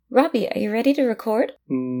Robbie, are you ready to record?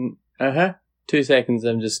 2 seconds,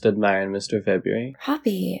 I'm just admiring Mr. February.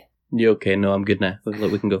 Robbie. You okay? No, I'm good now.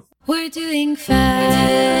 Look, we can go. We're doing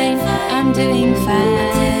fine. I'm doing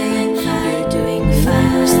fine. You're doing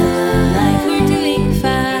fine. We're still alive. We're doing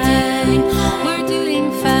fine. We're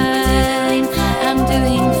doing fine. I'm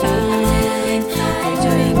doing fine. You're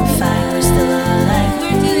doing fine. We're still alive.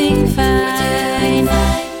 We're doing fine.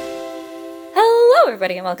 Hello,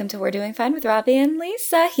 everybody, and welcome to We're Doing Fine with Robbie and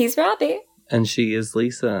Lisa. He's Robbie. And she is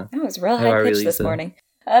Lisa. That was real high pitched this morning.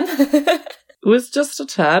 It was just a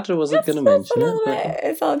tad. I wasn't going to mention it. But...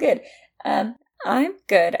 It's all good. I'm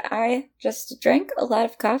good. I just drank a lot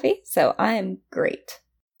of coffee, so I am great.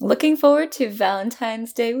 Looking forward to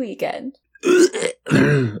Valentine's Day weekend.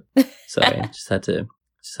 Sorry, just had to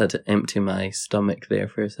empty my stomach there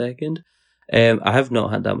for a second. I have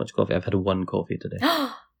not had that much coffee. I've had one coffee today.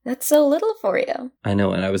 That's so little for you. I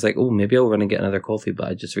know, and I was like, oh, maybe I'll run and get another coffee, but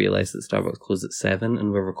I just realised that Starbucks closed at 7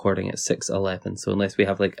 and we're recording at 6:11, so unless we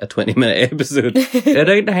have like a 20-minute episode, it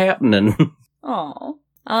ain't happening. Aw,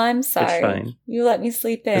 I'm sorry. It's fine. You let me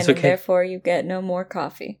sleep in, okay. And therefore you get no more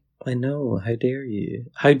coffee. I know, how dare you?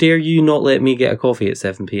 How dare you not let me get a coffee at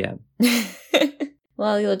 7 p.m?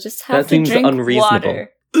 Well, you'll just have that to seems drink unreasonable.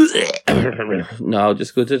 water. No, I'll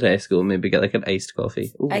just go to Tesco and maybe get like an iced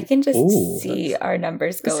coffee. Ooh. I can just see our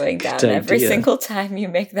numbers going down idea. every single time you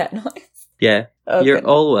make that noise. Yeah, Okay. You're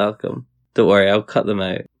all welcome. Don't worry, I'll cut them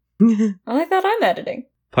out. Oh, I thought I'm editing.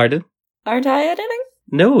 Pardon? Aren't I editing?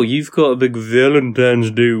 No, you've got a big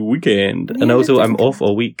Valentine's Day weekend. Yeah, and also it I'm doesn't- off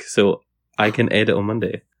a week, so I can edit on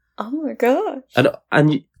Monday. Oh my gosh.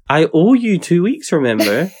 And I owe you 2 weeks,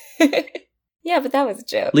 remember? Yeah, but that was a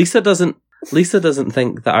joke. Lisa doesn't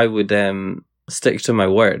think that I would stick to my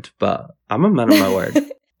word, but I'm a man of my word.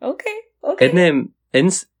 Okay.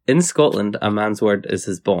 In Scotland, a man's word is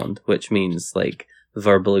his bond, which means like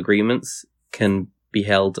verbal agreements can be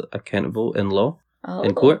held accountable in law,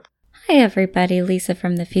 in court. Hi everybody, Lisa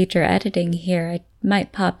from the future editing here. I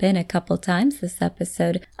might pop in a couple times this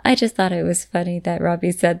episode. I just thought it was funny that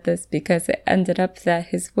Robbie said this because it ended up that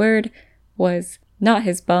his word was not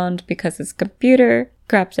his bond because his computer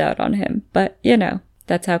crapped out on him. But, you know,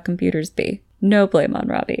 that's how computers be. No blame on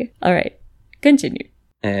Robbie. All right, continue.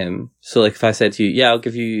 So like if I said to you, yeah, I'll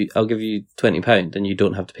give you £20 and you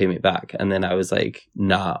don't have to pay me back, and then I was like,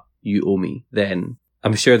 nah, you owe me, then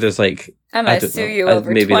I'm sure there's like I might sue you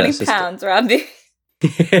over £20, Robbie.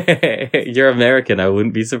 You're American, I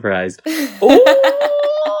wouldn't be surprised.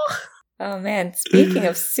 Oh man, speaking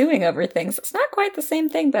of suing over things, it's not quite the same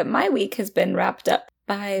thing, but my week has been wrapped up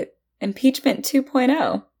by Impeachment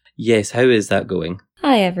 2.0. Yes, how is that going?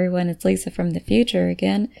 Hi everyone, it's Lisa from the future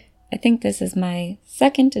again. I think this is my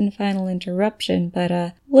second and final interruption,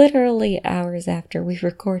 but literally hours after we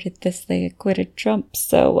recorded this, they acquitted Trump,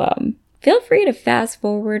 so feel free to fast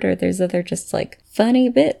forward, or there's other just like funny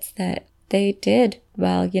bits that they did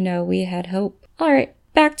while, you know, we had hope. Alright,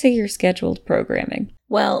 back to your scheduled programming.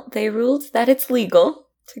 Well, they ruled that it's legal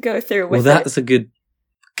to go through with it. Well, that's a good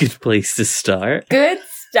place to start. Good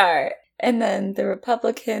start. And then the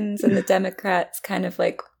Republicans and the Democrats kind of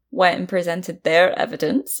like went and presented their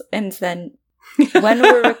evidence. And then when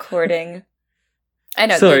we're recording, I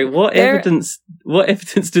know. Sorry, what evidence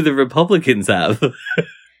do the Republicans have?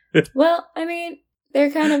 Well, I mean,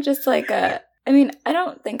 they're kind of just like I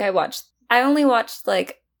don't think I only watched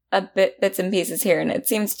like a bits and pieces here, and it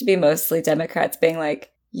seems to be mostly Democrats being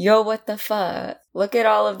like, yo, what the fuck? Look at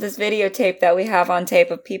all of this videotape that we have on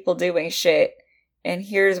tape of people doing shit, and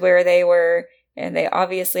here's where they were, and they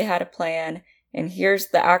obviously had a plan, and here's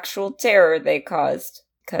the actual terror they caused,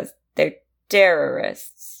 because they're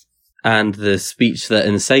terrorists. And the speech that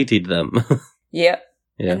incited them. Yep.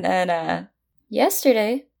 Yeah. And then,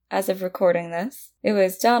 yesterday, as of recording this, it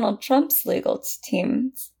was Donald Trump's legal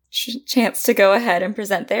team's chance to go ahead and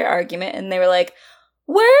present their argument, and they were like,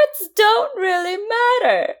 words don't really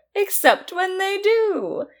matter, except when they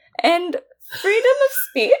do, and freedom of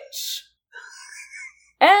speech,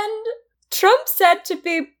 and Trump said to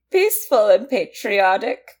be peaceful and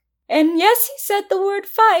patriotic, and yes, he said the word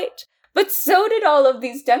fight, but so did all of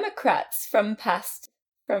these Democrats from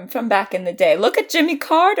back in the day. Look at Jimmy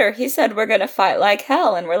Carter, he said we're gonna fight like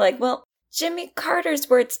hell, and we're like, well, Jimmy Carter's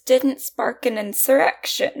words didn't spark an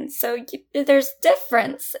insurrection, so there's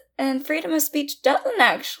difference, and freedom of speech doesn't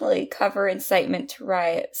actually cover incitement to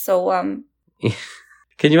riot, so,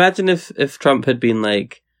 Can you imagine if Trump had been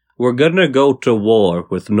like, we're gonna go to war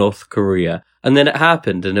with North Korea, and then it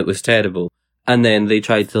happened, and it was terrible, and then they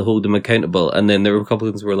tried to hold him accountable, and then the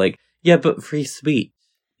Republicans were like, yeah, but free speech.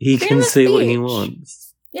 He can say what he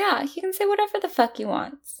wants. Yeah, he can say whatever the fuck he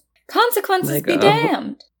wants. Consequences be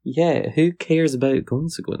damned. Yeah, who cares about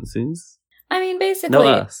consequences? I mean, basically,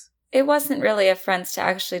 Not us. it wasn't really a front to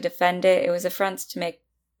actually defend it. It was a front to make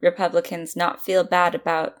Republicans not feel bad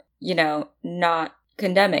about, not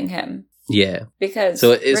condemning him. Yeah. Because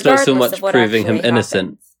so it's not so much proving him innocent.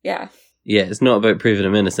 Happens, yeah. Yeah, it's not about proving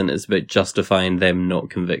him innocent. It's about justifying them not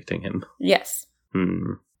convicting him. Yes.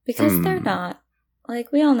 Because they're not.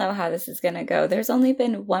 Like, we all know how this is going to go. There's only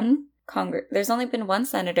been one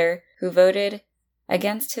senator who voted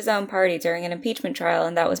against his own party during an impeachment trial,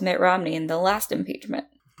 and that was Mitt Romney in the last impeachment.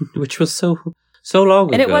 Which was so long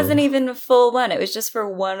ago. And it wasn't even a full one. It was just for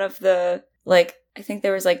one of the, I think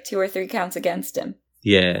there was 2 or 3 counts against him.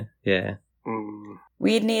 Yeah.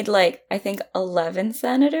 We'd need, 11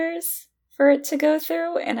 senators for it to go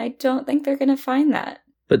through, and I don't think they're going to find that.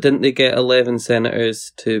 But didn't they get 11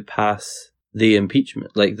 senators to pass the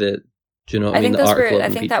impeachment? Do you know what I mean? I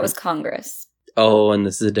think that was Congress. Oh, and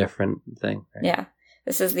this is a different thing. Right? Yeah.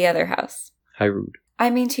 This is the other house. How rude. I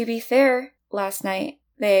mean, to be fair, last night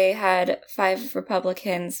they had 5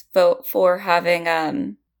 Republicans vote for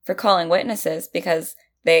for calling witnesses because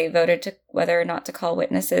they voted whether or not to call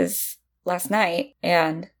witnesses last night,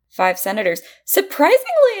 and 5 senators,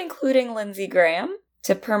 surprisingly including Lindsey Graham,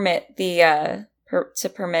 to permit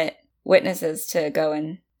permit witnesses to go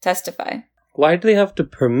and testify. Why do they have to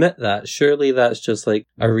permit that? Surely that's just a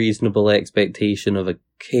reasonable expectation of a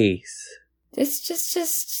case. It's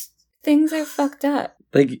just things are fucked up.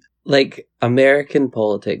 American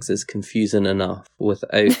politics is confusing enough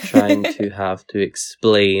without trying to have to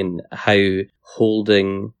explain how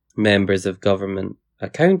holding members of government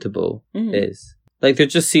accountable is. There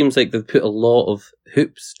just seems like they've put a lot of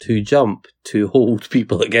hoops to jump to hold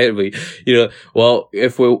people accountable. Well,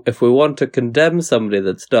 if we want to condemn somebody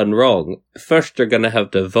that's done wrong, first you're going to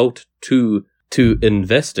have to vote to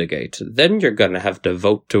investigate. Then you're going to have to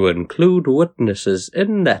vote to include witnesses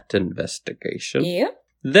in that investigation. Yep.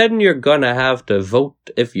 Then you're going to have to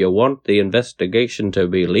vote if you want the investigation to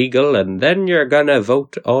be legal, and then you're going to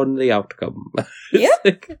vote on the outcome.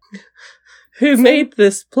 Yep. Who made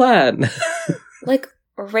this plan?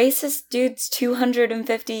 Racist dudes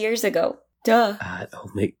 250 years ago. Duh.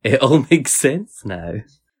 It all makes sense now.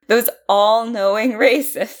 Those all-knowing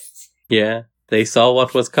racists. Yeah, they saw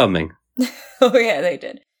what was coming. Oh yeah, they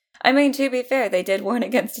did. I mean, to be fair, they did warn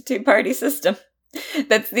against a 2-party system.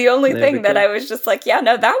 That's the only thing that I was just yeah,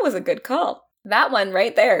 no, that was a good call. That one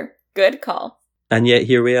right there, good call. And yet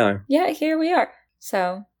here we are. Yeah, here we are.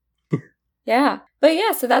 So, yeah. But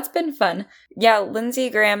yeah, so that's been fun. Yeah, Lindsey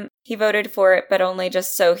Graham, he voted for it, but only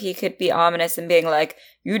just so he could be ominous and being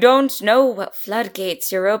you don't know what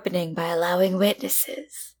floodgates you're opening by allowing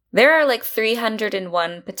witnesses. There are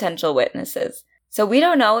 301 potential witnesses. So we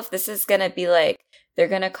don't know if this is going to be they're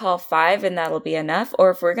going to call 5 and that'll be enough,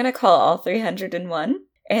 or if we're going to call all 301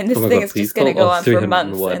 and this thing is just going to go on for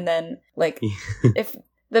months, and then if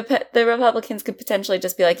the Republicans could potentially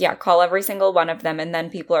just be yeah, call every single one of them, and then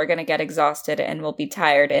people are going to get exhausted and will be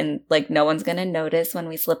tired, and no one's going to notice when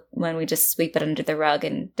we just sweep it under the rug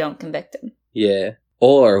and don't convict him. Yeah.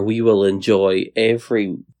 Or we will enjoy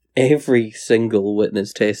every single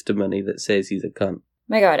witness testimony that says he's a cunt.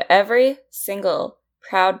 My God, every single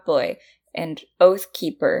Proud Boy and Oath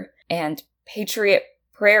Keeper and Patriot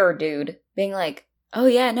Prayer dude being oh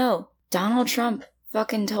yeah, no, Donald Trump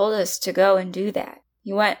fucking told us to go and do that.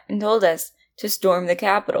 He went and told us to storm the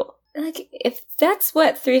Capitol. If that's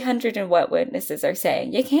what 300 and what witnesses are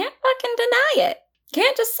saying, you can't fucking deny it.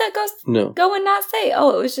 Can't just go and not say,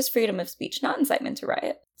 oh, it was just freedom of speech, not incitement to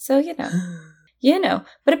riot. So,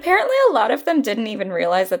 but apparently a lot of them didn't even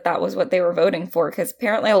realize that was what they were voting for, because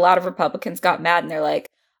apparently a lot of Republicans got mad and they're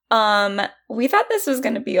we thought this was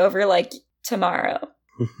going to be over tomorrow.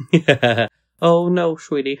 Yeah. Oh no,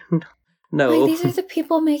 sweetie. No. These are the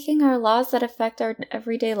people making our laws that affect our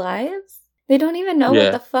everyday lives? They don't even know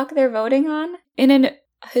what the fuck they're voting on in an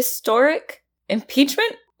historic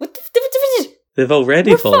impeachment? They've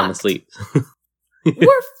already fallen asleep.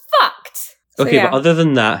 We're fucked. So, okay, but other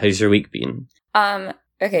than that, how's your week been?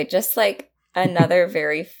 Okay, just another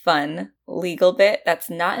very fun legal bit that's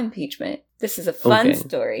not impeachment. This is a fun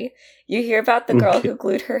story. You hear about the girl who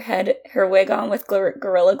glued her wig on with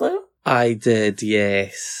Gorilla Glue? I did,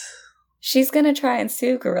 yes. She's gonna try and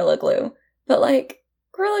sue Gorilla Glue, but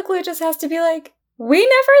Gorilla Glue just has to be we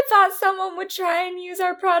never thought someone would try and use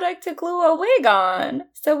our product to glue a wig on,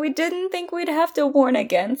 so we didn't think we'd have to warn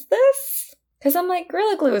against this. Because I'm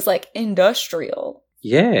Gorilla Glue is industrial.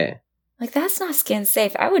 Yeah. That's not skin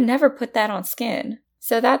safe. I would never put that on skin.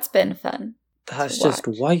 So that's been fun. That's just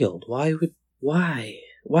wild. Why?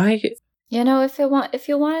 If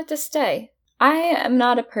you want it to stay. I am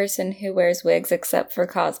not a person who wears wigs except for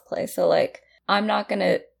cosplay. So, like, I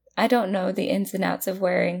don't know the ins and outs of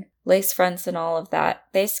wearing lace fronts and all of that.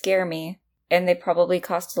 They scare me. And they probably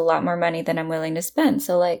cost a lot more money than I'm willing to spend.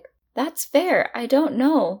 So, like, that's fair. I don't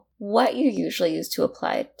know what you usually use to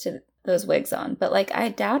apply to those wigs on. But, like, I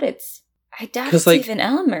doubt it's like, even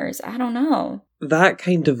Elmer's. I don't know. That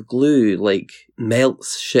kind of glue, like,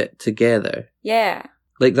 melts shit together. Yeah.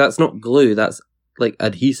 Like, that's not glue, that's, like,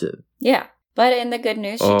 adhesive. Yeah. But in the good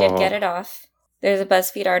news, she did get it off. There's a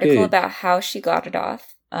BuzzFeed article about how she got it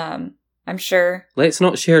off. I'm sure. Let's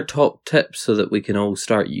not share top tips so that we can all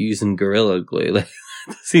start using Gorilla Glue. Like,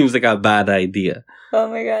 seems like a bad idea. Oh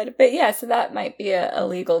my god. But yeah, so that might be a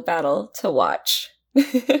legal battle to watch.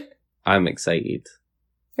 I'm excited.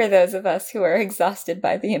 For those of us who are exhausted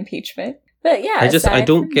by the impeachment. But yeah, I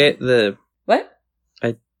don't get the... What?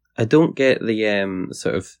 I don't get the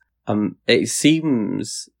sort of... It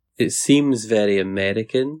seems very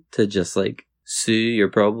American to just, like, sue your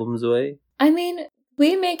problems away. I mean,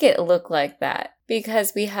 we make it look like that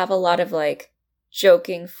because we have a lot of, like,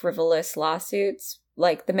 joking, frivolous lawsuits.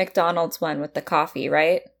 Like the McDonald's one with the coffee,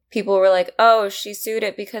 right? People were like, oh, she sued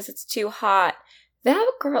it because it's too hot. That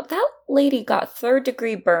lady got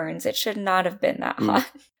 3rd-degree burns. It should not have been that hot.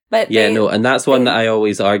 But and that's one that I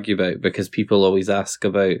always argue about because people always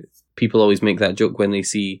make that joke when they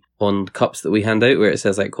see on cups that we hand out where it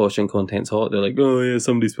says like caution contents hot. They're like, oh yeah,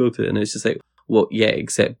 somebody spilled it. And it's just like, well, yeah,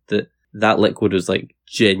 except that liquid was like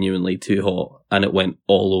genuinely too hot and it went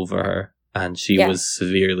all over her and she was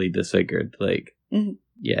severely disfigured. Like,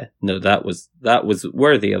 yeah, no, that was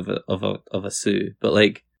worthy of a sue. But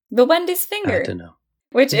like, the Wendy's finger. I don't know.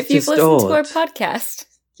 Which, if you've listened to our podcast,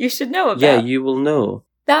 you should know about. Yeah, you will know.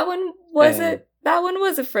 That one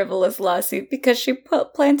was a frivolous lawsuit because she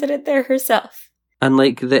planted it there herself. And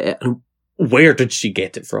like, where did she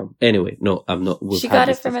get it from? Anyway, no, I'm not. She got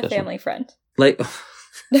it from a family friend. Like,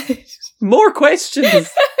 more questions.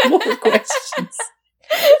 More questions.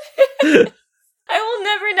 I will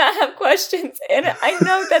never not have questions, and I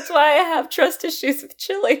know that's why I have trust issues with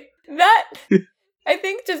chili. I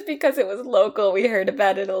think just because it was local, we heard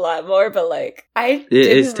about it a lot more, but like, I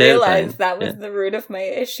didn't realize that was the root of my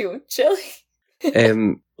issue with chili.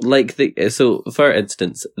 So for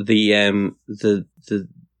instance, there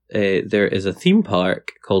is a theme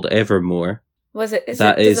park called Evermore. Does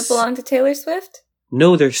it belong to Taylor Swift?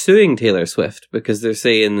 No, they're suing Taylor Swift because they're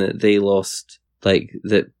saying that they lost, like,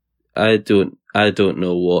 that. I don't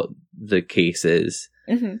know what the case is.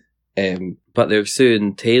 Mm-hmm. But they're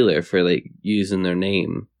suing Taylor for like using their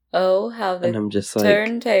name. Oh, how the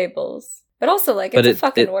turntables! But also, like, it's a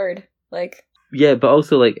fucking word. Like, yeah, but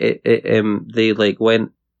also like they like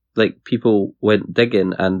went, like, people went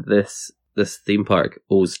digging, and this theme park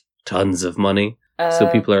owes tons of money. So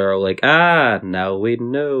people are all like, now we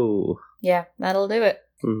know. Yeah, that'll do it.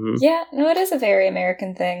 Mm-hmm. Yeah, no, it is a very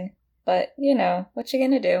American thing. But you know, what you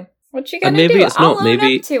gonna do? What you gonna do? Maybe it's not. I'll own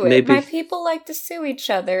up to it. My people like to sue each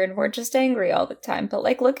other, and we're just angry all the time. But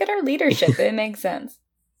like, look at our leadership; it makes sense.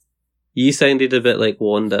 You sounded a bit like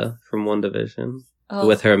Wanda from WandaVision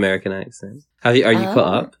with her American accent. Are you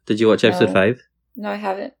caught up? Did you watch episode 5? No, I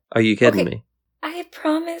haven't. Are you kidding me? I had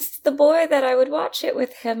promised the boy that I would watch it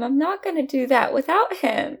with him. I'm not going to do that without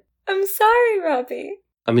him. I'm sorry, Robbie.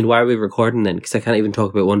 I mean, why are we recording then? Because I can't even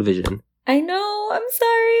talk about WandaVision. I know. I'm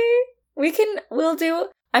sorry. We'll do.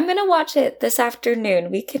 I'm gonna watch it this afternoon.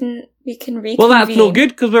 We can reconvene. Well, that's no good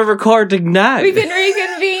because we're recording now. We can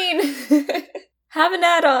reconvene. Have an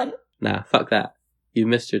add-on. Nah, fuck that. You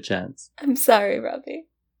missed your chance. I'm sorry, Robbie.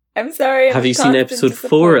 I'm sorry. Have you seen episode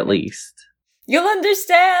 4 at least? You'll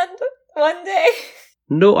understand one day.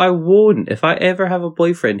 No, I won't. If I ever have a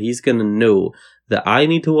boyfriend, he's gonna know that I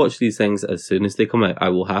need to watch these things as soon as they come out. I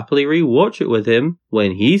will happily rewatch it with him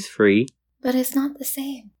when he's free. But it's not the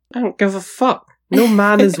same. I don't give a fuck. No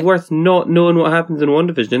man is worth not knowing what happens in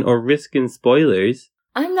WandaVision or risking spoilers.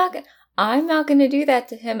 I'm not gonna do that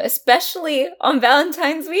to him, especially on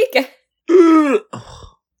Valentine's weekend.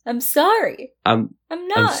 I'm sorry. I'm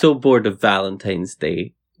not. I'm so bored of Valentine's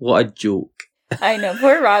Day. What a joke. I know,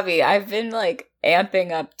 poor Robbie. I've been like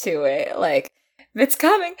amping up to it. Like, it's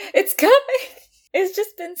coming. It's coming. It's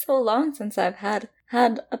just been so long since I've had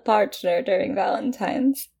a partner during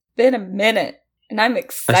Valentine's. Been a minute, and I'm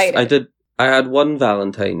excited. I had one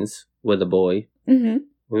Valentine's with a boy. Mm-hmm.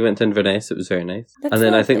 We went to Inverness. It was very nice. That's and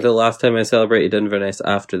then lovely. I think the last time I celebrated Inverness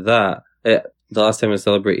after that, the last time I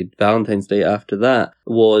celebrated Valentine's Day after that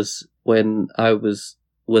was when I was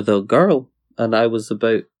with a girl and I was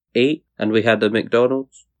about 8 and we had a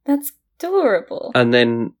McDonald's. That's adorable. And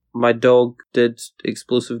then my dog did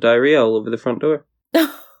explosive diarrhea all over the front door.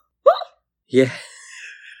 Yeah.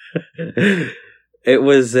 It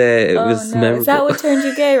was no. memorable. Is that what turned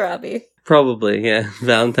you gay, Robbie? Probably, yeah.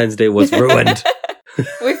 Valentine's Day was ruined.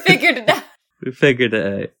 We figured it out. We figured it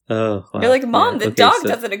out. Oh, wow. You're like, Mom, Yeah. the dog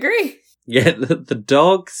doesn't agree. Yeah, the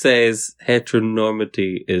dog says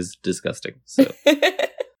heteronormity is disgusting. So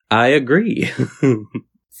I agree.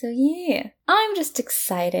 So yeah, I'm just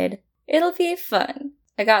excited. It'll be fun.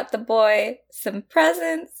 I got the boy some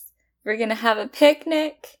presents. We're gonna have a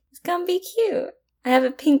picnic. It's gonna be cute. I have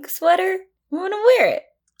a pink sweater. I'm gonna wear it.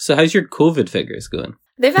 So how's your COVID figures going?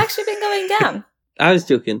 They've actually been going down. I was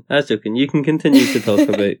joking. You can continue to talk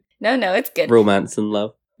about No, it's good. romance and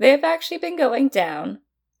love. They've actually been going down.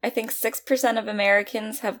 I think 6% of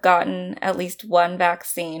Americans have gotten at least one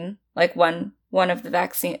vaccine, like one of the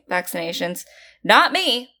vaccinations. Not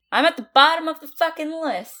me. I'm at the bottom of the fucking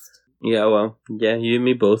list. Yeah, well, yeah, you and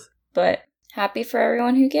me both. But happy for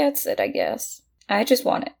everyone who gets it, I guess. I just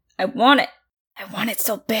want it. I want it. I want it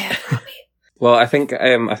so bad, Robbie. Well, I think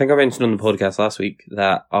I mentioned on the podcast last week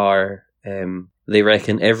that they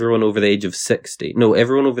reckon everyone over the age of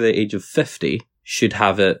 50 should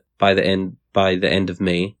have it by the end of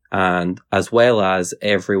May, and as well as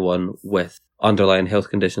everyone with underlying health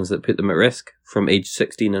conditions that put them at risk from age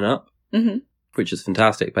 16 and up, which is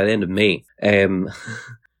fantastic, by the end of May. And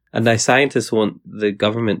now scientists want the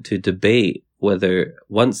government to debate whether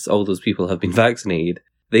once all those people have been vaccinated,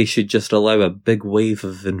 they should just allow a big wave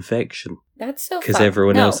of infection. That's so because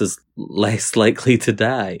everyone else is less likely to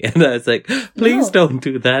die. And I was like, please don't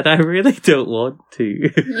do that. I really don't want to.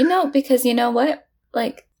 Because you know what?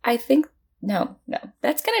 Like, I think, no.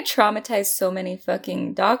 That's going to traumatize so many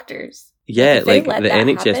fucking doctors. Yeah, like the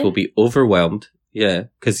NHS will be overwhelmed. Yeah,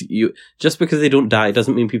 because just because they don't die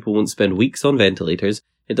doesn't mean people won't spend weeks on ventilators.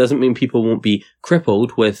 It doesn't mean people won't be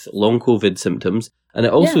crippled with long COVID symptoms. And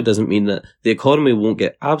it also doesn't mean that the economy won't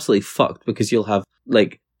get absolutely fucked because you'll have,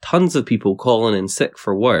 like, tons of people calling in sick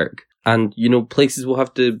for work, and places will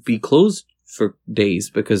have to be closed for days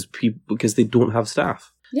because they don't have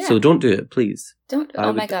staff. Yeah. So don't do it, please. Don't. I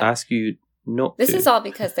oh my god! Ask you not. This to. is all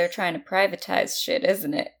because they're trying to privatize shit,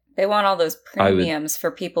 isn't it? They want all those premiums for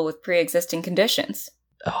people with pre-existing conditions.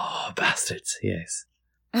 Oh, bastards! Yes.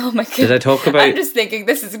 Oh my god! Did I talk about? I'm just thinking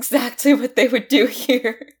this is exactly what they would do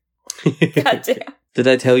here. God damn. Did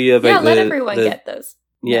I tell you about? Yeah, let everyone get those.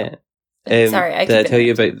 Yeah. No. Sorry, did I tell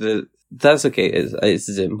you about the? That's okay. It's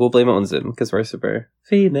Zoom. We'll blame it on Zoom because we're super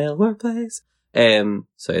female workplace.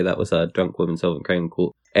 Sorry, that was a drunk woman solving crime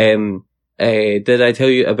quote. Did I tell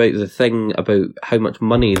you about the thing about how much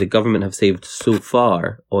money the government have saved so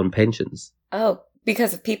far on pensions? Oh,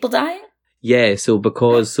 because of people dying? Yeah, so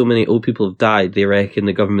because so many old people have died, they reckon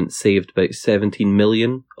the government saved about 17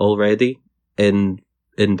 million already in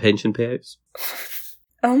pension payouts.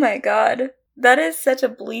 Oh my god. That is such a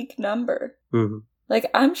bleak number. Mm-hmm.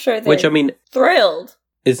 Like, I'm sure they're Which, I mean, thrilled.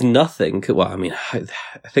 Is nothing. Well, I mean, I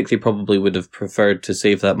think they probably would have preferred to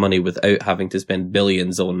save that money without having to spend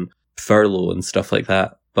billions on furlough and stuff like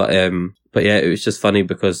that. But yeah, it was just funny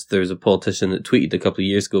because there was a politician that tweeted a couple of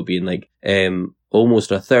years ago being like,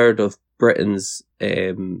 almost a third of Britain's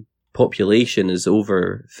population is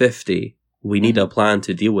over 50. We need a plan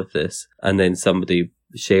to deal with this. And then somebody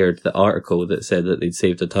shared the article that said that they'd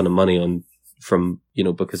saved a ton of money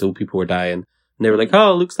because old people were dying. And they were like,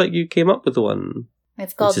 oh, looks like you came up with one.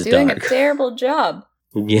 It's called doing a terrible job.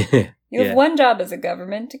 Yeah. You have one job as a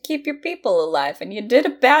government, to keep your people alive, and you did a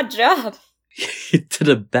bad job. You did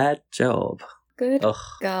a bad job. Good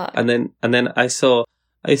God. And then I saw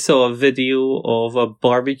a video of a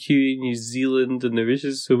barbecue in New Zealand, and there was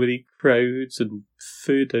just so many crowds and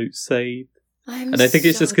food outside. I think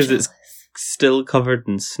it's just because it's still covered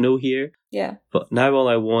in snow here. Yeah. But now all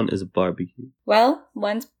I want is a barbecue. Well,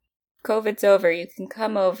 once COVID's over, you can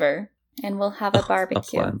come over and we'll have a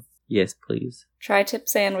barbecue. A plan. Yes, please. Tri-tip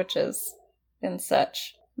sandwiches and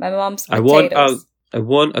such. My mom's potatoes. I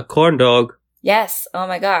want a corn dog. Yes. Oh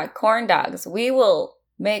my god, corn dogs. We will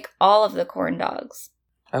make all of the corn dogs.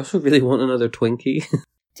 I also really want another Twinkie.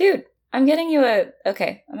 Dude, I'm getting you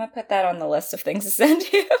okay, I'm gonna put that on the list of things to send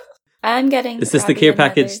you. I'm getting Is this the care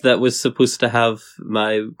package that was supposed to have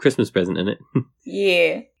my Christmas present in it?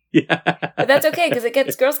 Yeah. Yeah. But that's okay, because it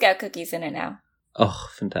gets Girl Scout cookies in it now. Oh,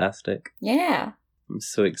 fantastic. Yeah. I'm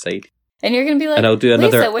so excited. And you're going to be like, and I'll do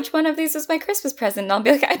another... Lisa, which one of these was my Christmas present? And I'll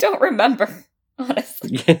be like, I don't remember,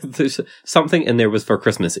 honestly. Yeah, there's something in there was for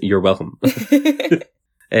Christmas. You're welcome.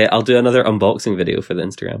 I'll do another unboxing video for the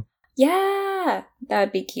Instagram. Yeah, that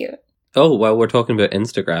would be cute. Oh, while we're talking about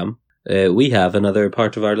Instagram, we have another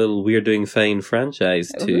part of our little We're Doing Fine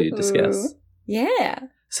franchise to discuss. Yeah.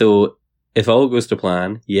 So, if all goes to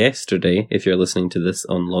plan, yesterday, if you're listening to this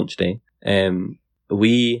on launch day,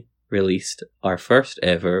 we released our first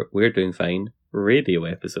ever We're Doing Fine radio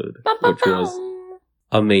episode, which was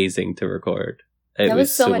amazing to record. It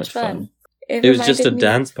was so much fun. It was just a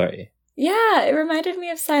dance party. Yeah, it reminded me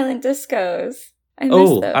of Silent Discos. I miss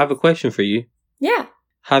those. I have a question for you. Yeah.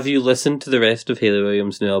 Have you listened to the rest of Hayley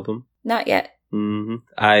Williams' new album? Not yet. Mm-hmm.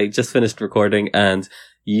 I just finished recording, and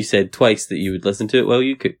you said twice that you would listen to it while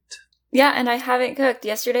you cooked. Yeah, and I haven't cooked.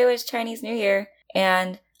 Yesterday was Chinese New Year,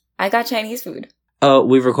 and I got Chinese food.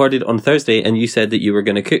 We recorded on Thursday, and you said that you were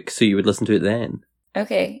going to cook, so you would listen to it then.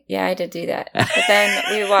 Okay, yeah, I did do that. But then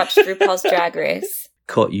we watched RuPaul's Drag Race.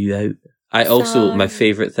 Caught you out. My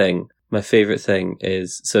favourite thing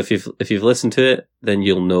is, so if you've listened to it, then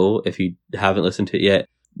you'll know. If you haven't listened to it yet,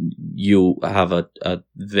 you'll have a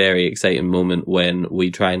very exciting moment when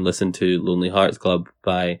we try and listen to Lonely Hearts Club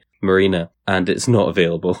by Marina, and it's not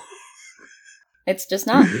available. It's just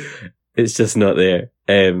not. It's just not there.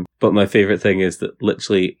 But my favourite thing is that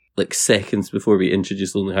literally, like, seconds before we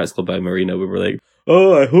introduced Lonely Hearts Club by Marina, we were like,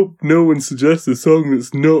 oh, I hope no one suggests a song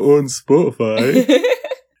that's not on Spotify.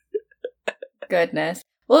 Goodness.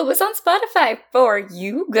 Well, it was on Spotify for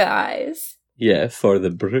you guys. Yeah, for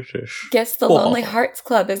the British. Guess the Lonely Hearts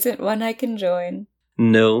Club isn't one I can join.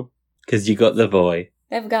 No, because you got the boy.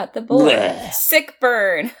 I've got the boy. Blech. Sick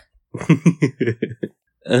burn.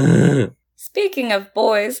 Speaking of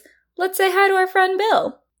boys, let's say hi to our friend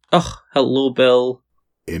Bill. Oh, hello, Bill.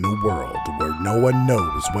 In a world where no one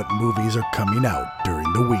knows what movies are coming out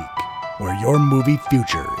during the week, where your movie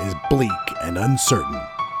future is bleak and uncertain,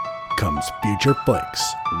 comes Future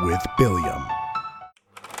Flicks with Billiam.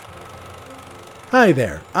 Hi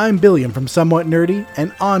there, I'm Billiam from Somewhat Nerdy,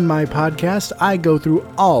 and on my podcast, I go through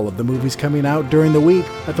all of the movies coming out during the week.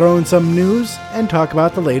 I throw in some news and talk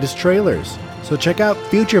about the latest trailers. So check out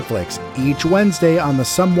Future Flicks each Wednesday on the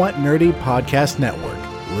Somewhat Nerdy Podcast Network.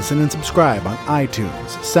 Listen and subscribe on iTunes,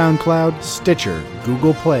 SoundCloud, Stitcher,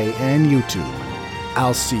 Google Play, and YouTube.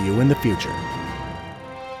 I'll see you in the future.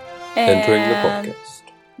 Entering the podcast.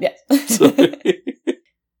 Yeah. Sorry.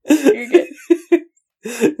 You're good.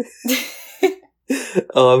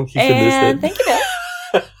 Oh, I'm keeping this in. Thank you,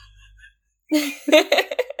 Bill.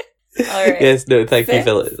 All right. Yes, no, thank you,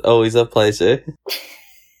 Phil. It's always a pleasure.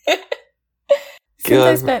 Since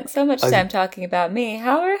I spent so much time talking about me,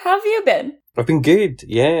 how have you been? I've been good,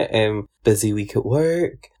 yeah. Busy week at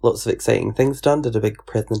work, lots of exciting things done, did a big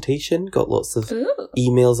presentation, got lots of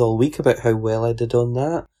emails all week about how well I did on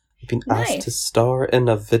that. I've been asked to star in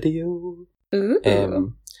a video.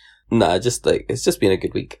 Ooh. It's just been a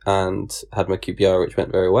good week, and had my QPR, which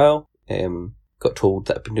went very well. Got told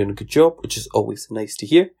that I've been doing a good job, which is always nice to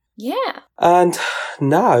hear. Yeah. And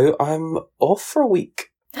now I'm off for a week.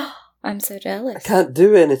 I'm so jealous. I can't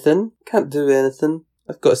do anything.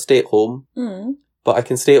 I've got to stay at home. Mm. But I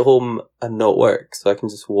can stay at home and not work, so I can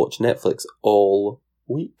just watch Netflix all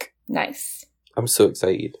week. Nice. I'm so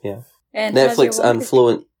excited, yeah. And Netflix and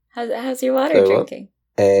Fluent. How's your water drinking?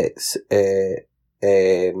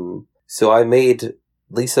 So I made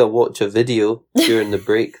Lisa watch a video during the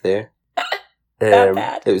break there. Not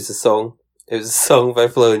bad. It was a song by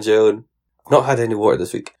Flo and Joan. I've not had any water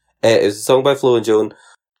this week. It was a song by Flo and Joan.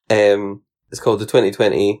 It's called the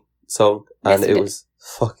 2020 song, and it was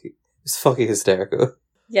fucking hysterical.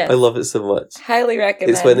 Yes. I love it so much. Highly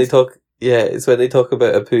recommend. It's when they talk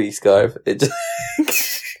about a pooey scarf. It just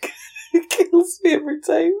it kills me every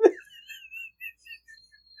time.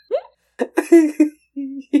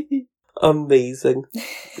 Amazing.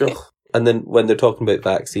 Ugh. And then when they're talking about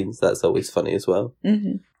vaccines, that's always funny as well.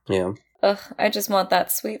 Mm-hmm. Yeah. Ugh, I just want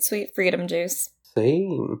that sweet, sweet freedom juice.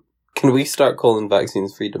 Same. Can we start calling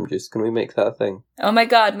vaccines freedom juice? Can we make that a thing? Oh my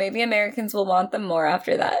god, maybe Americans will want them more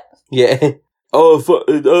after that. Yeah. Oh,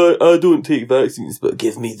 I don't take vaccines, but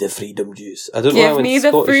give me the freedom juice. I don't know why I went Give me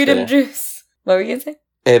the freedom juice. What were you going to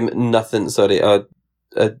say? Nothing, sorry. I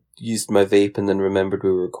used my vape and then remembered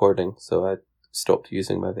we were recording, so I stopped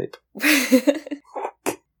using my vape.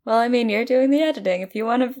 Well, I mean, you're doing the editing. If you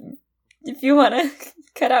want to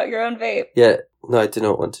cut out your own vape. Yeah, no, I do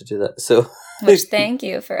not want to do that. So, which thank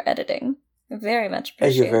you for editing. Very much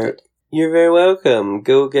appreciated. You're very welcome.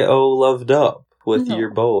 Go get all loved up with your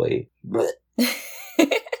boy.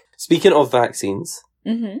 Speaking of vaccines,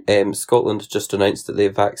 Scotland just announced that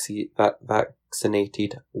they've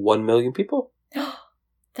vaccinated 1 million people.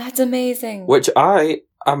 That's amazing. Which I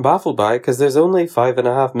am baffled by, because there's only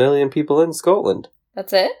 5.5 million people in Scotland.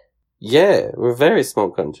 That's it? Yeah, we're a very small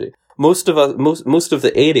country. Most of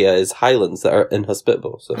the area is Highlands that are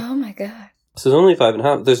inhospitable. So. Oh my god. So there's only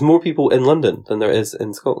 5.5. There's more people in London than there is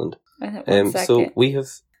in Scotland. One second. So we have.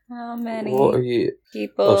 How many What are you?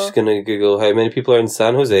 people? I'm just gonna Google how many people are in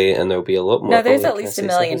San Jose, and there'll be a lot more. No, there's Probably. at least 1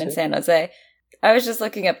 million in San Jose. I was just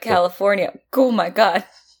looking up California. Oh my god.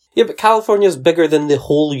 Yeah, but California's bigger than the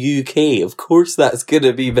whole UK. Of course that's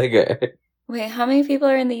gonna be bigger. Wait, how many people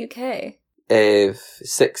are in the UK?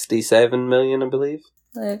 67 million, I believe.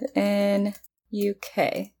 Live in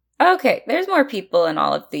UK. Okay, there's more people in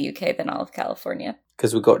all of the UK than all of California.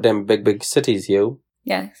 Because we've got them big cities, yo.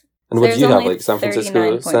 Yeah. And what do you have, only like San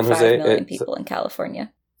Francisco, San 39.5 Jose? million people in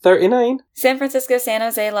California. 39? San Francisco, San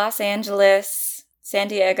Jose, Los Angeles, San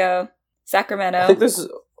Diego, Sacramento. I think there's...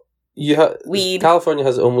 Weed. California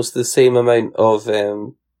has almost the same amount of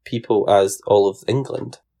people as all of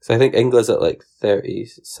England. So I think England's at like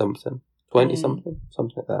 30-something. 20-something?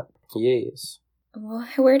 Something like that. Yes. Well,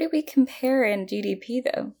 where do we compare in GDP,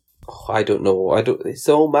 though? Oh, I don't know. It's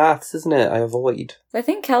all maths, isn't it? I avoid. I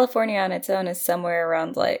think California on its own is somewhere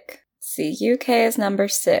around like... See, UK is number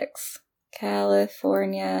 6.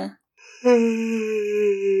 California... I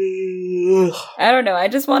don't know. I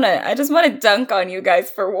just want to dunk on you guys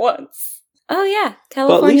for once. Oh yeah,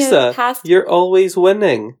 California But Lisa, passed. you're always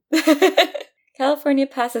winning. California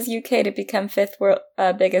passes UK to become 5th world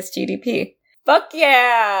biggest GDP. Fuck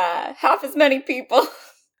yeah! Half as many people.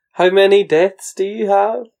 How many deaths do you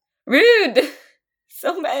have? Rude.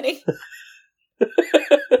 So many.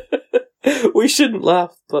 We shouldn't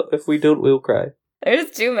laugh, but if we don't, we'll cry.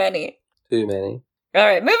 There's too many. Too many. All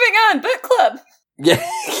right, moving on. Book club. Yeah,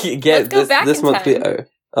 Let's go back this in month we time. are.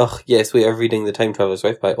 Oh yes, we are reading The Time Traveler's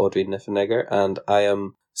Wife by Audrey Niffenegger, and I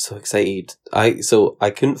am so excited. I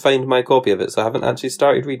couldn't find my copy of it, so I haven't actually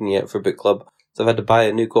started reading yet for book club. So I've had to buy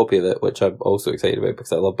a new copy of it, which I'm also excited about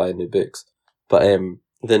because I love buying new books. But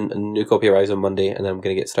then a new copy arrives on Monday, and then I'm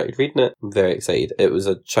going to get started reading it. I'm very excited. It was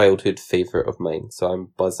a childhood favourite of mine, so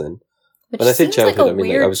I'm buzzing. Which when I say seems childhood, like a I mean like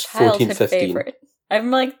weird I was 14, childhood 15. favorite.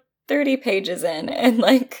 I'm like 30 pages in, and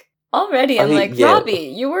like already I'm like, yeah.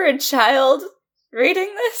 Robbie, you were a child reading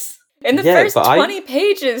this? In the Yeah, first but 20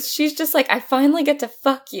 pages, she's just like, I finally get to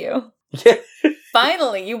fuck you. Yeah.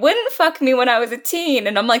 Finally, you wouldn't fuck me when I was a teen,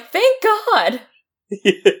 and I'm like, thank God.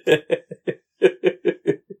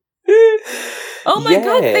 Oh my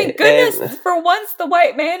God, thank goodness. For once, the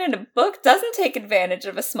white man in a book doesn't take advantage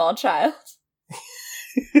of a small child.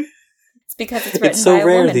 It's because it's written it's so by a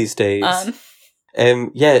rare woman. these days.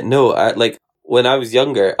 Like when I was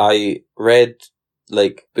younger, I read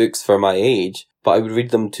like books for my age, but I would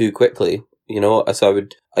read them too quickly. You know, so I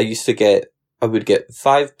would get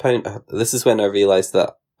 £5. This is when I realised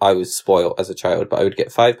that I was spoiled as a child, but I would get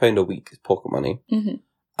 £5 a week as pocket money. Mm-hmm.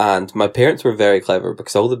 And my parents were very clever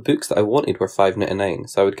because all the books that I wanted were £5.99.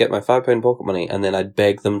 So I would get my £5 pocket money, and then I'd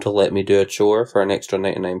beg them to let me do a chore for an extra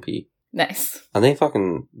 99p. Nice. And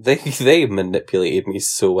they manipulated me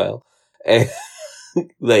so well.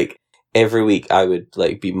 Like every week I would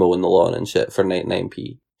like be mowing the lawn and shit for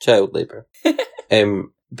 99p. Child labour.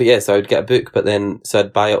 But yeah, so I would get a book, but then so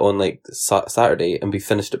I'd buy it on like Saturday and be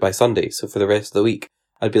finished it by Sunday. So for the rest of the week,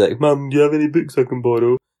 I'd be like, Mum, do you have any books I can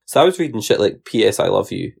borrow? So I was reading shit like P.S. I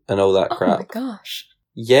Love You and all that crap. Oh my gosh.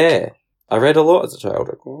 Yeah. I read a lot as a child.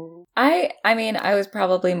 I mean, I was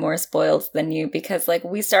probably more spoiled than you because, like,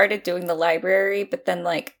 we started doing the library, but then,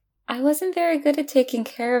 like, I wasn't very good at taking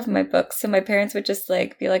care of my books, so my parents would just,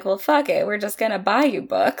 like, be like, well, fuck it, we're just gonna buy you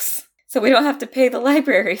books, so we don't have to pay the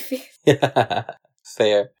library fee.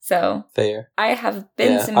 Fair. So, Fair. I have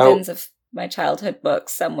bins and bins of my childhood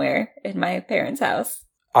books somewhere in my parents' house.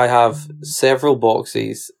 I have several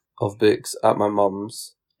boxes of books at my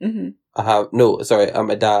mum's. Mm-hmm. At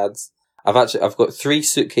my dad's. I've got 3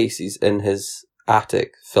 suitcases in his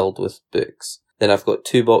attic filled with books. Then I've got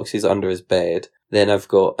 2 boxes under his bed. Then I've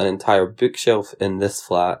got an entire bookshelf in this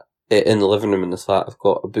flat, in the living room in this flat. I've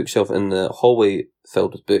got a bookshelf in the hallway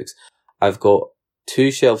filled with books. I've got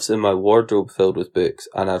 2 shelves in my wardrobe filled with books,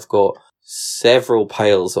 and I've got several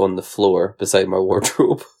piles on the floor beside my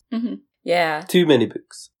wardrobe. Mm-hmm. Yeah. Too many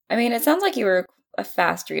books. I mean, it sounds like you were a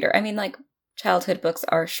fast reader. I mean, like, childhood books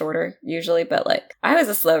are shorter usually, but like I was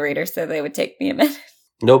a slow reader, so they would take me a minute.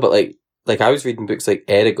 No, but like I was reading books like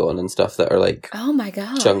Eragon and stuff that are like oh my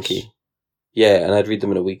gosh, chunky. Yeah, and I'd read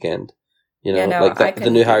them in a weekend. You know, yeah, no, like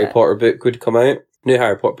the new Harry Potter book would come out.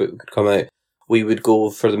 We would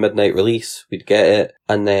go for the midnight release. We'd get it,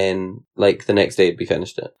 and then like the next day it'd be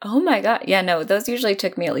finished it. Oh my god, yeah, no, those usually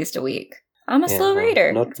took me at least a week. I'm a slow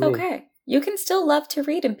reader. It's me. okay. You can still love to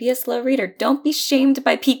read and be a slow reader. Don't be shamed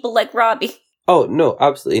by people like Robbie. Oh, no,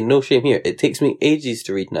 absolutely no shame here. It takes me ages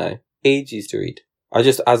to read now. Ages to read.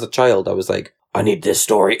 As a child, I was like, I need this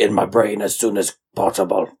story in my brain as soon as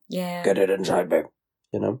possible. Yeah. Get it inside me.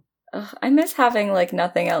 You know? Ugh, I miss having, like,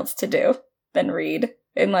 nothing else to do than read.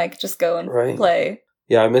 and like just go and Right. play.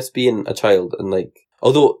 Yeah, I miss being a child and like,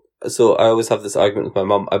 so I always have this argument with my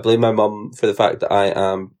mum. I blame my mum for the fact that I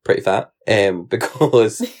am pretty fat,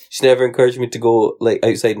 because she never encouraged me to go like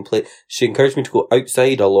outside and play. She encouraged me to go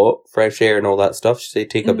outside a lot, fresh air and all that stuff. She'd say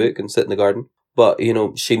take a book and sit in the garden. But, you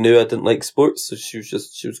know, she knew I didn't like sports, so she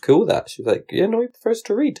was cool with that. She was like, yeah, no, he prefers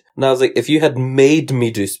to read. And I was like, if you had made me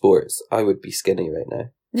do sports, I would be skinny right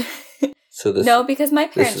now. So No, because my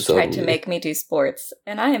parents is tried on to you. make me do sports,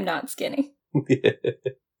 and I am not skinny. Yeah.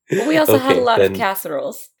 But we also had a Okay, lot of then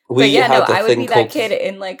casseroles. we But yeah, no, had a I would thing be called- that kid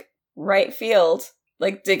in like right field,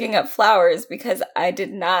 like digging up flowers because I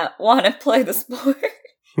did not want to play the sport.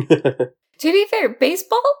 To be fair,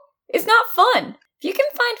 baseball is not fun. If you can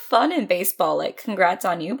find fun in baseball, like congrats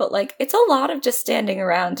on you, but like it's a lot of just standing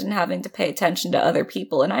around and having to pay attention to other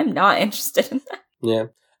people, and I'm not interested in that. Yeah.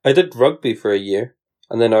 I did rugby for a year,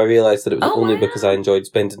 and then I realised that it was Oh, only wow. because I enjoyed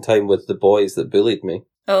spending time with the boys that bullied me.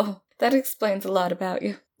 Oh, that explains a lot about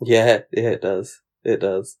you. Yeah, it does. It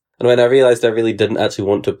does. And when I realised I really didn't actually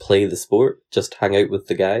want to play the sport, just hang out with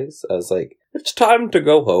the guys, I was like, it's time to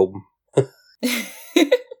go home.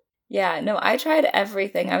 Yeah, no, I tried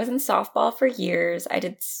everything. I was in softball for years. I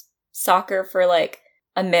did soccer for like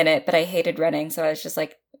a minute, but I hated running. So I was just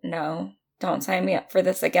like, no, don't sign me up for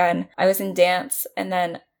this again. I was in dance. And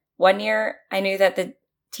then one year I knew that the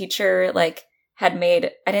teacher like had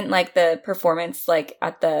made, I didn't like the performance like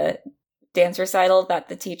at the dance recital that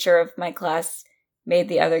the teacher of my class made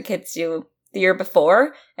the other kids do the year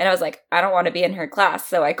before. And I was like, I don't want to be in her class.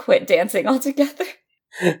 So I quit dancing altogether.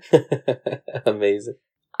 Amazing.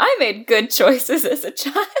 I made good choices as a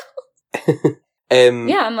child.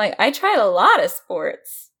 Yeah, I'm like, I tried a lot of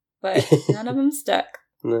sports, but none of them stuck.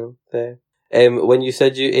 No, fair. When you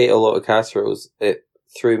said you ate a lot of casseroles, it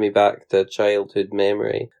threw me back to childhood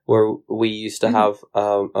memory where we used to have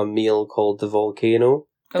a meal called the volcano,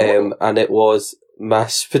 Oh. and it was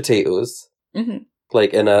mashed potatoes, Mhm.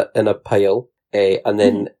 like in a pile, and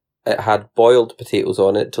then it had boiled potatoes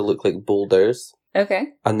on it to look like boulders, Okay.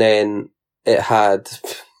 and then it had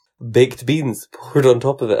baked beans poured on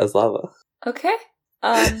top of it as lava. Okay.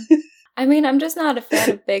 I mean, I'm just not a fan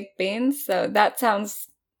of baked beans, so that sounds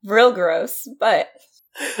real gross, but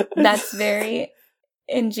that's very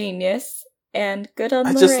ingenious and good on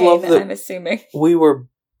I just Lorraine, love that- I'm assuming. We were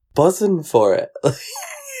buzzing for it.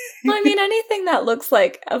 Well, I mean, anything that looks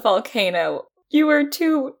like a volcano. You were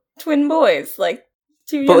two twin boys, like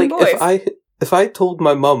two But young like, boys. if I told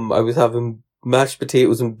my mum I was having mashed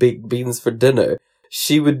potatoes and baked beans for dinner,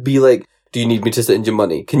 she would be like, "Do you need me to send you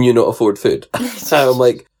money? Can you not afford food?" And I'm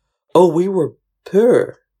like, "Oh, we were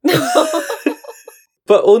poor,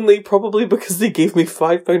 but only probably because they gave me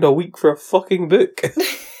 £5 a week for a fucking book."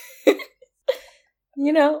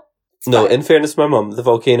 You know? it's No, fine. in fairness to my mum, the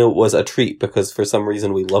volcano was a treat because for some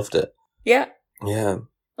reason we loved it. Yeah. Yeah.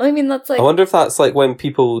 Well, I mean, that's like... I wonder if that's like when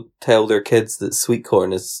people tell their kids that sweet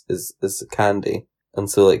corn is candy. And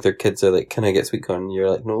so like their kids are like, "Can I get sweet corn?" And you're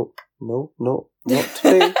like, no, not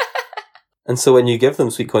today. And so when you give them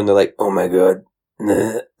sweet corn, they're like, "Oh my god."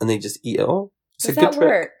 Nah. And they just eat it all. It's Does a good that trick.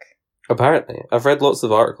 work? Apparently. I've read lots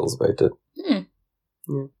of articles about it. Yeah.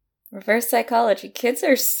 Reverse psychology. Kids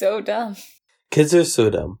are so dumb. Kids are so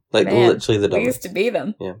dumb. Like Man, literally the We dumbest. used to be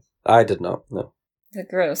them. I did not, no. They're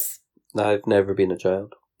gross. I've never been a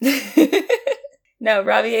child. No,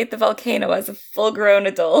 Robbie ate the volcano as a full-grown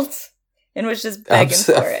adult and was just begging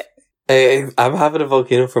so- for it. I'm having a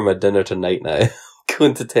volcano for my dinner tonight now.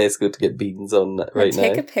 Going to Tesco to get beans on that right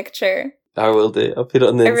Take now. a picture. I will do. I'll put it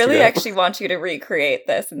on the I Instagram. really actually want you to recreate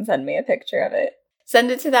this and send me a picture of it. Send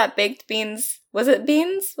it to that baked beans. Was it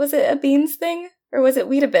beans? Was it a beans thing? Or was it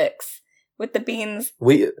Weetabix with the beans?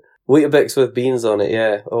 Weetabix with beans on it,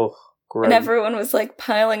 yeah. Oh, great. And everyone was like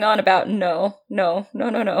piling on about no.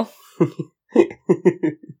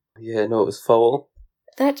 Yeah, no, it was foul.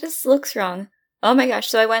 That just looks wrong. Oh my gosh.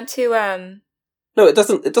 So I went to, No, it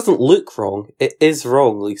doesn't look wrong. It is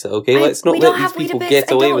wrong, Lisa, okay? Let's not we let don't these have people Weetabix.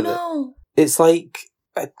 get away with I it. don't know. It's like,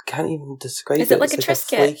 I can't even describe it. Is it like It's a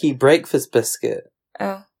Triscuit? flaky breakfast biscuit.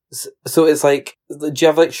 Oh. So it's like, do you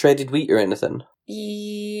have like shredded wheat or anything?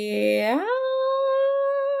 Yeah,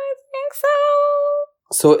 I think so.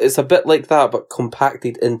 So it's a bit like that, but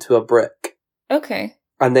compacted into a brick. Okay.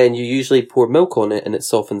 And then you usually pour milk on it and it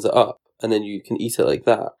softens it up. And then you can eat it like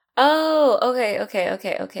that. Oh, okay.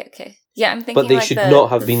 Yeah, I'm thinking But they like should the, not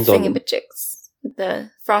have the beans on them. thingamajiggies,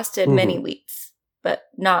 the frosted Mhm. mini wheats, but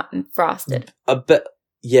not frosted. A bit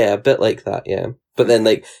like that, yeah. But then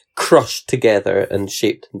like crushed together and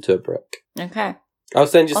shaped into a brick. Okay. I'll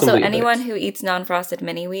send you some Also, Weetabix. anyone who eats non-frosted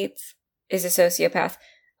mini wheats is a sociopath.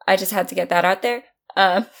 I just had to get that out there.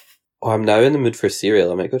 Oh, I'm now in the mood for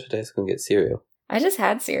cereal. I might go to Tesco and get cereal. I just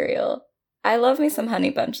had cereal. I love me some Honey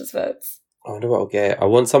Bunches of Oats. I wonder what I'll get. I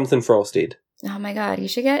want something frosted. Oh my god, you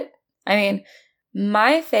should get... I mean,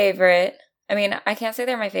 my favorite... I mean, I can't say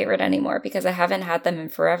they're my favorite anymore because I haven't had them in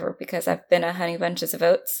forever because I've been a Honey Bunches of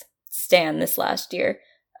Oats stan this last year.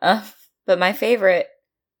 But my favorite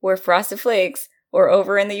were Frosted Flakes, or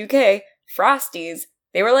over in the UK, Frosties.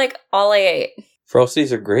 They were like all I ate.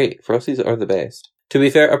 Frosties are great. Frosties are the best. To be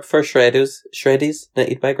fair, I prefer Shreddies,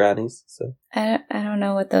 knitted by grannies. So I don't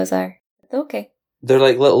know what those are. Okay. they're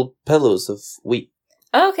like little pillows of wheat.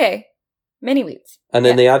 Okay. Mini wheats. And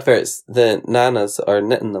in the adverts, the nanas are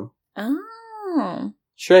knitting them. Oh.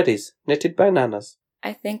 Shreddies, knitted by nanas.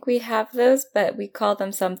 I think we have those, but we call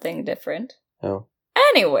them something different. Oh.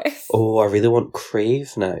 Anyways. Oh, I really want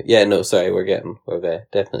Crave now. Yeah, no, sorry, we've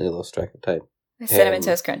definitely lost track of time. Cinnamon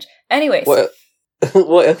Toast Crunch. Anyways.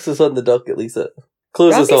 What else is on the docket, Lisa?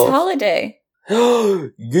 Close us off. Holiday.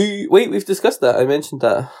 Wait, we've discussed that. I mentioned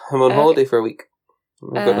that. I'm on holiday for a week.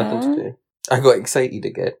 I've got nothing to do. I got excited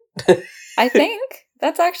again. I think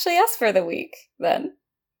that's actually us for the week, then.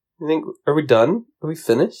 You think, are we done? Are we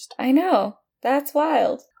finished? I know. That's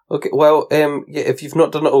wild. Okay, well, yeah, if you've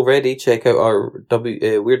not done it already, check out our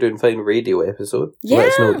We're Doing Fine radio episode. Yeah. Let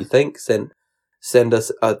us know what you think. Send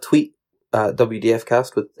us a tweet at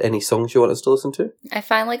WDFcast with any songs you want us to listen to. I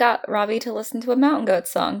finally got Robbie to listen to a Mountain Goat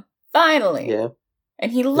song. Finally. Yeah.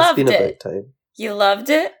 And he loved it. It's been about time. You loved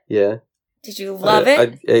it? Yeah. Did you love it?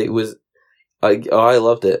 I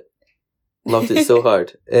loved it. Loved it so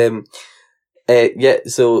hard. So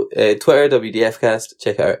Twitter, WDFcast.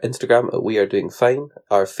 Check out our Instagram at We Are Doing Fine.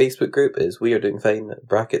 Our Facebook group is We Are Doing Fine,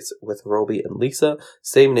 brackets with Robbie and Lisa.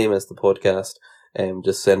 Same name as the podcast.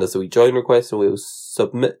 Just send us a wee join request and we'll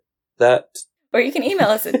submit that. Or you can email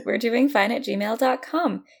us at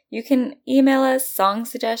we'redoingfine@gmail.com. You can email us song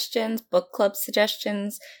suggestions, book club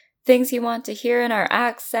suggestions, things you want to hear in our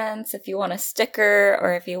accents, if you want a sticker,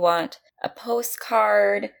 or if you want a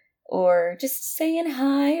postcard, or just saying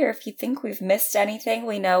hi, or if you think we've missed anything.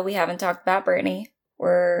 We know we haven't talked about Brittany.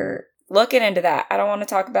 We're looking into that. I don't want to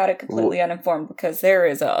talk about it completely uninformed because there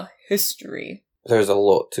is a history. There's a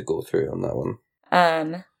lot to go through on that one.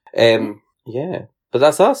 Yeah. But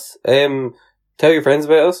that's us. Tell your friends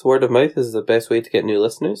about us. Word of mouth is the best way to get new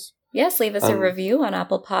listeners. Yes, leave us a review on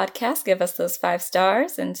Apple Podcasts. Give us those 5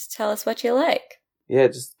 stars and tell us what you like. Yeah,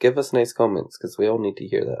 just give us nice comments because we all need to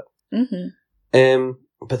hear that. Mm-hmm.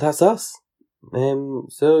 But that's us.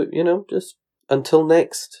 So, just until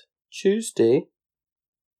next Tuesday,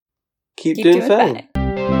 keep doing fine.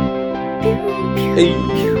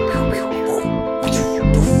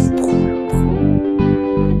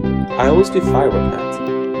 I always do firework hats.